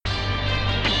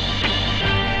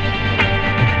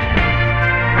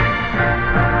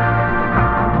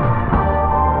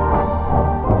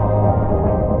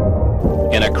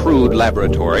crude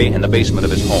laboratory in the basement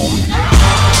of his home.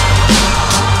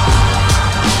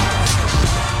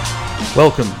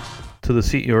 Welcome to the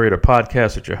CEO Raider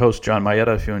podcast. It's your host, John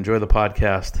Mayetta. If you enjoy the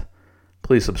podcast,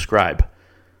 please subscribe.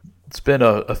 It's been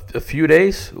a few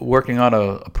days working on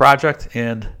a project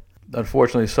and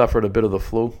unfortunately suffered a bit of the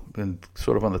flu and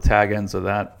sort of on the tag ends of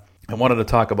that. I wanted to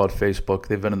talk about Facebook.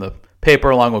 They've been in the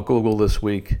paper along with Google this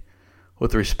week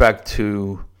with respect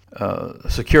to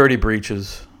security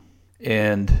breaches.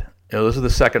 And this is the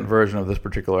second version of this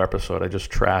particular episode. I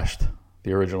just trashed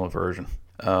the original version.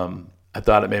 I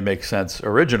thought it may make sense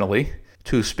originally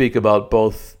to speak about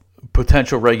both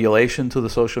potential regulation to the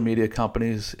social media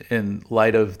companies in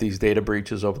light of these data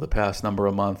breaches over the past number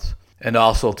of months, and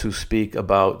also to speak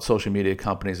about social media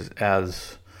companies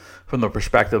as from the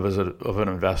perspective of an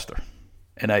investor.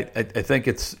 And I think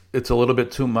it's a little bit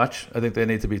too much. I think they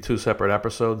need to be two separate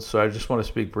episodes. So I just want to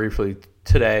speak briefly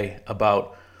today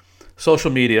about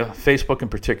social media, Facebook in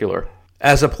particular,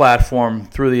 as a platform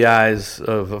through the eyes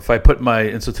of, if I put my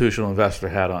institutional investor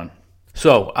hat on.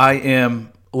 So I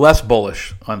am less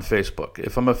bullish on Facebook.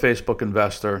 If I'm a Facebook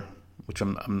investor, which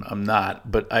I'm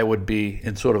not, but I would be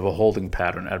in sort of a holding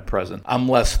pattern at present. I'm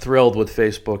less thrilled with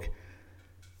Facebook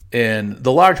and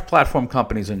the large platform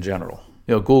companies in general.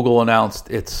 Google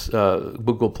announced its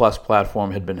Google Plus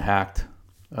platform had been hacked.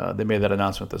 They made that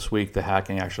announcement this week. The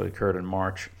hacking actually occurred in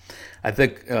March. I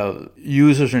think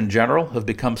users in general have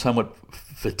become somewhat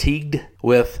fatigued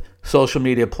with social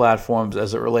media platforms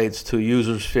as it relates to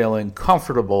users feeling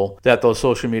comfortable that those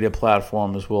social media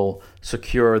platforms will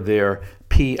secure their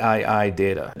PII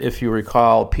data. If you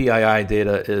recall, PII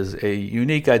data is a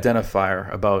unique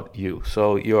identifier about you.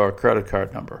 So your credit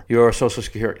card number, your social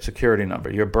security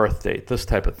number, your birth date, this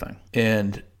type of thing.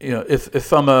 And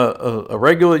if I'm a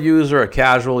regular user, a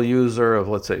casual user of,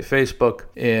 let's say, Facebook,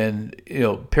 and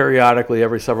periodically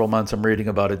every several months I'm reading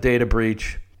about a data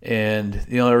breach, and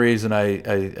the only reason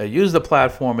I use the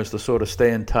platform is to sort of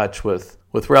stay in touch with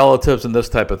relatives and this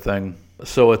type of thing.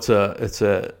 So it's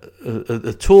a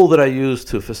tool that I use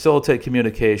to facilitate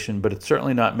communication, but it's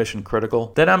certainly not mission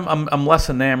critical. Then I'm less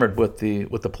enamored with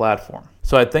the platform.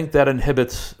 So I think that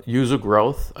inhibits user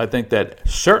growth. I think that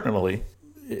certainly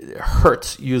it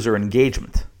hurts user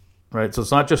engagement. Right. So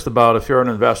it's not just about if you're an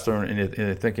investor and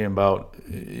you're thinking about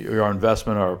your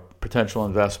investment or potential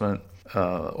investment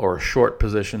or a short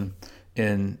position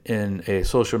in a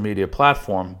social media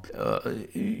platform,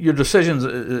 your decisions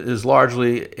is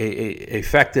largely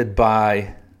affected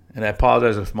by, and I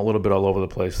apologize if I'm a little bit all over the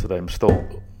place today.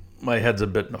 My head's a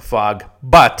bit in a fog.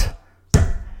 But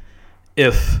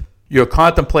if you're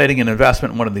contemplating an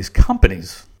investment in one of these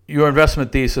companies, your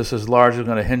investment thesis is largely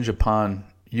going to hinge upon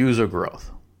user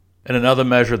growth. And another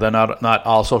measure that not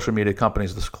all social media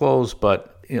companies disclose,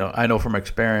 but I know from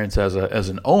experience as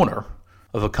an owner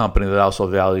of a company that also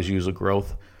values user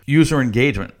growth, user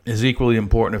engagement is equally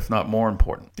important, if not more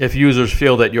important. If users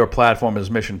feel that your platform is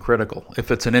mission critical,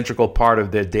 if it's an integral part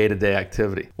of their day-to-day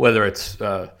activity, whether it's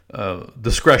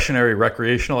discretionary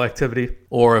recreational activity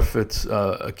or if it's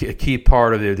a key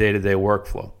part of their day-to-day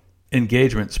workflow,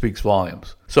 engagement speaks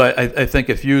volumes. So I think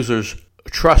if users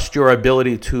trust your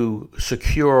ability to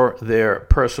secure their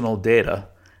personal data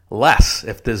less,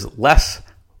 if there's less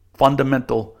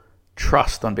fundamental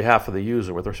trust on behalf of the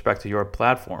user with respect to your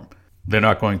platform, they're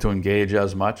not going to engage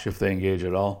as much, if they engage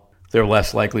at all. They're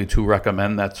less likely to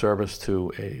recommend that service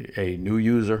to a new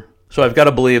user. So I've got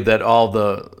to believe that all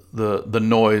the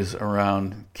noise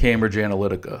around Cambridge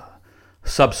Analytica,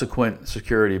 subsequent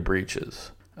security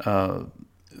breaches,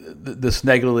 this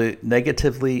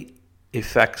negatively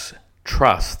affects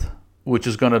trust, which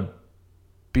is going to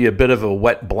be a bit of a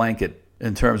wet blanket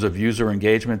in terms of user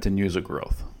engagement and user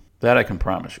growth. That I can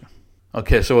promise you.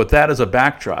 Okay, so with that as a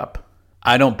backdrop,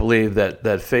 I don't believe that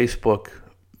Facebook,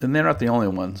 and they're not the only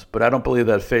ones, but I don't believe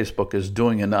that Facebook is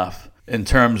doing enough in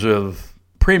terms of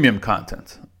premium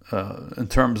content, in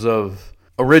terms of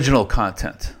original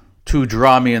content to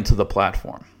draw me into the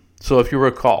platform. So if you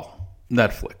recall,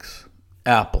 Netflix,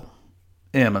 Apple,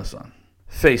 Amazon,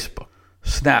 Facebook,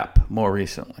 Snap more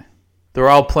recently, they're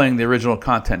all playing the original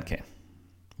content game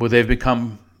where they've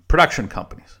become production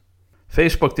companies.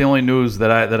 Facebook, the only news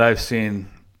that I've seen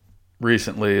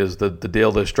recently is the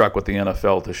deal they struck with the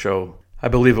NFL to show, I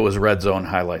believe it was Red Zone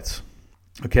highlights.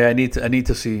 Okay, I need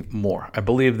to see more. I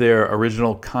believe their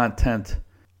original content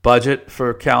budget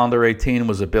for calendar 18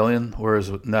 was $1 billion, whereas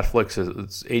Netflix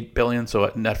it's $8 billion. So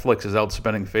Netflix is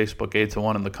outspending Facebook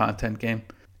 8-1 in the content game.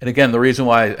 And again, the reason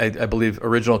why I believe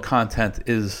original content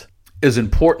is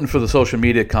important for the social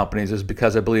media companies is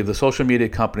because I believe the social media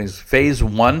companies, phase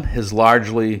one has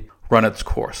largely run its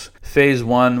course. Phase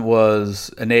one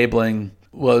was enabling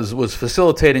was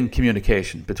facilitating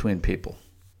communication between people.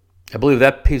 I believe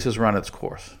that piece has run its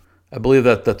course. I believe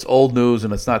that that's old news,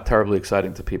 and it's not terribly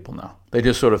exciting to people now. They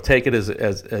just sort of take it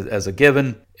as a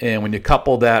given, and when you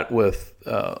couple that with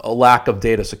a lack of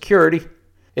data security,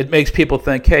 it makes people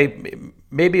think, hey,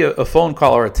 maybe a phone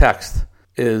call or a text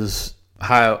is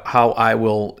how I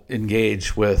will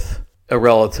engage with a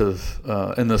relative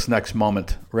in this next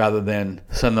moment rather than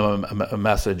send them a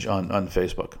message on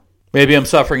Facebook. Maybe I'm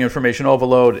suffering information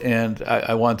overload and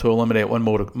I want to eliminate one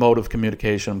mode of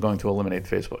communication. I'm going to eliminate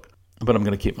Facebook, but I'm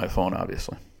going to keep my phone,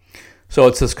 obviously. So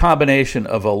it's this combination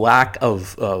of a lack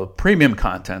of premium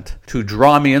content to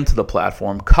draw me into the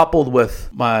platform, coupled with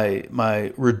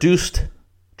my reduced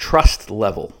trust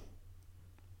level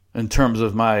in terms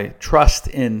of my trust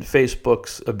in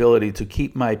Facebook's ability to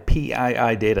keep my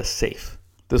PII data safe.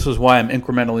 This is why I'm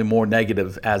incrementally more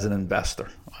negative as an investor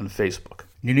on Facebook.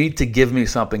 You need to give me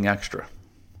something extra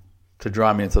to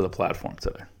draw me into the platform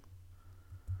today.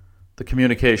 The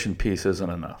communication piece isn't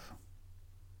enough.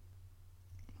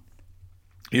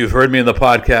 You've heard me in the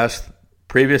podcast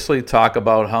previously talk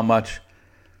about how much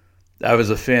I was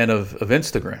a fan of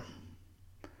Instagram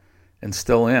and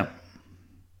still am.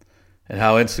 And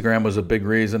how Instagram was a big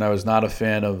reason I was not a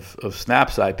fan of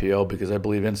Snap's IPO, because I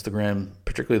believe Instagram,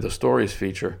 particularly the stories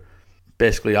feature,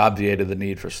 basically obviated the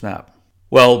need for Snap.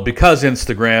 Well, because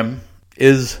Instagram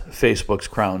is Facebook's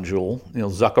crown jewel,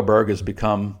 Zuckerberg has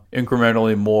become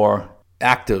incrementally more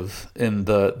active in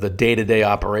the day-to-day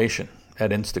operation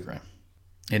at Instagram.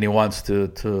 And he wants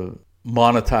to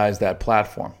monetize that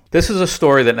platform. This is a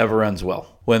story that never ends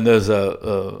well. When there's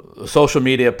a social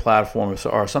media platform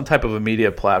or some type of a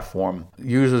media platform,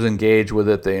 users engage with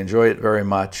it. They enjoy it very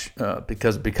much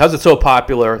because it's so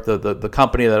popular. The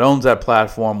company that owns that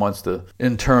platform wants to,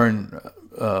 in turn,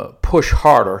 push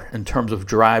harder in terms of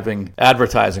driving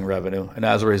advertising revenue. And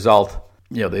as a result,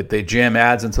 they jam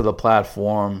ads into the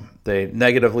platform. They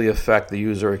negatively affect the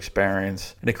user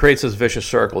experience, and it creates this vicious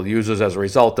circle. Users, as a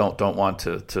result, don't want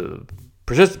to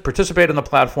participate in the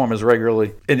platform as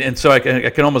regularly. And so I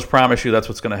can almost promise you that's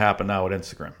what's going to happen now with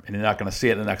Instagram. And you're not going to see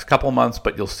it in the next couple of months,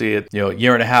 but you'll see it, a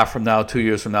year and a half from now, 2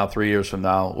 years from now, 3 years from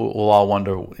now. We'll all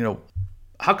wonder,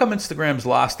 how come Instagram's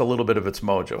lost a little bit of its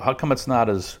mojo? How come it's not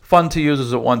as fun to use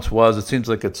as it once was? It seems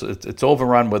like it's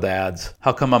overrun with ads.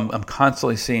 How come I'm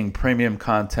constantly seeing premium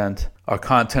content or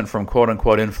content from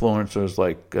quote-unquote influencers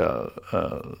like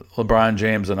LeBron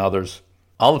James and others?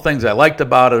 All the things I liked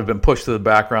about it have been pushed to the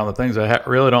background. The things I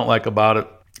really don't like about it,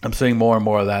 I'm seeing more and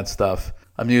more of that stuff.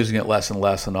 I'm using it less and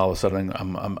less, and all of a sudden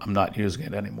I'm not using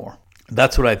it anymore.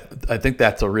 That's what I think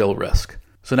that's a real risk.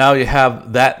 So now you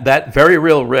have that very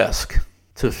real risk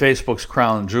to Facebook's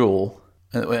crown jewel,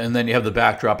 and then you have the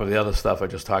backdrop of the other stuff I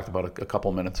just talked about a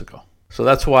couple minutes ago. So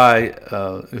that's why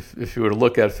if you were to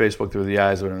look at Facebook through the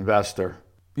eyes of an investor,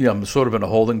 I'm sort of in a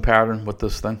holding pattern with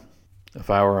this thing. If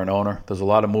I were an owner, there's a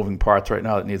lot of moving parts right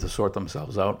now that need to sort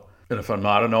themselves out. And if I'm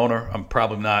not an owner, I'm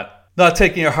probably not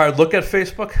taking a hard look at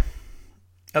Facebook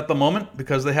at the moment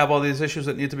because they have all these issues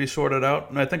that need to be sorted out.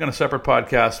 And I think on a separate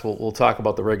podcast, we'll talk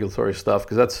about the regulatory stuff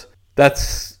because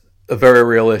that's a very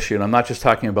real issue. And I'm not just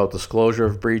talking about disclosure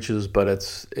of breaches, but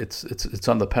it's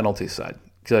on the penalty side.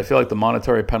 Because I feel like the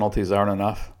monetary penalties aren't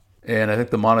enough. And I think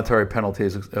the monetary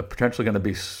penalties are potentially going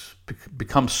to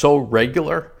become so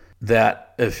regular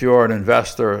that if you're an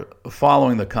investor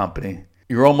following the company,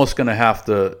 you're almost going to have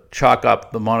to chalk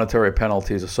up the monetary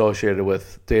penalties associated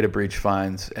with data breach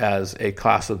fines as a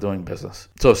cost of doing business.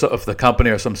 So if the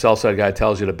company or some sell-side guy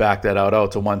tells you to back that out,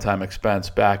 it's a one-time expense,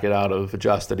 back it out of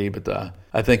adjusted EBITDA,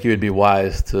 I think you would be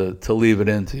wise to leave it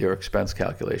into your expense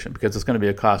calculation because it's going to be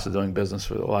a cost of doing business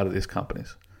for a lot of these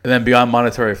companies. And then beyond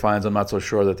monetary fines, I'm not so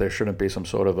sure that there shouldn't be some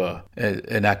sort of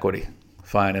an equity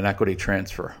fine, an equity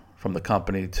transfer from the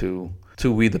company to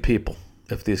we the people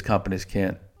if these companies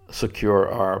can't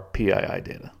secure our PII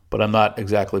data. But I'm not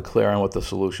exactly clear on what the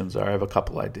solutions are. I have a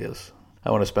couple ideas.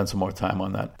 I want to spend some more time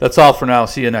on that. That's all for now.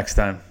 See you next time.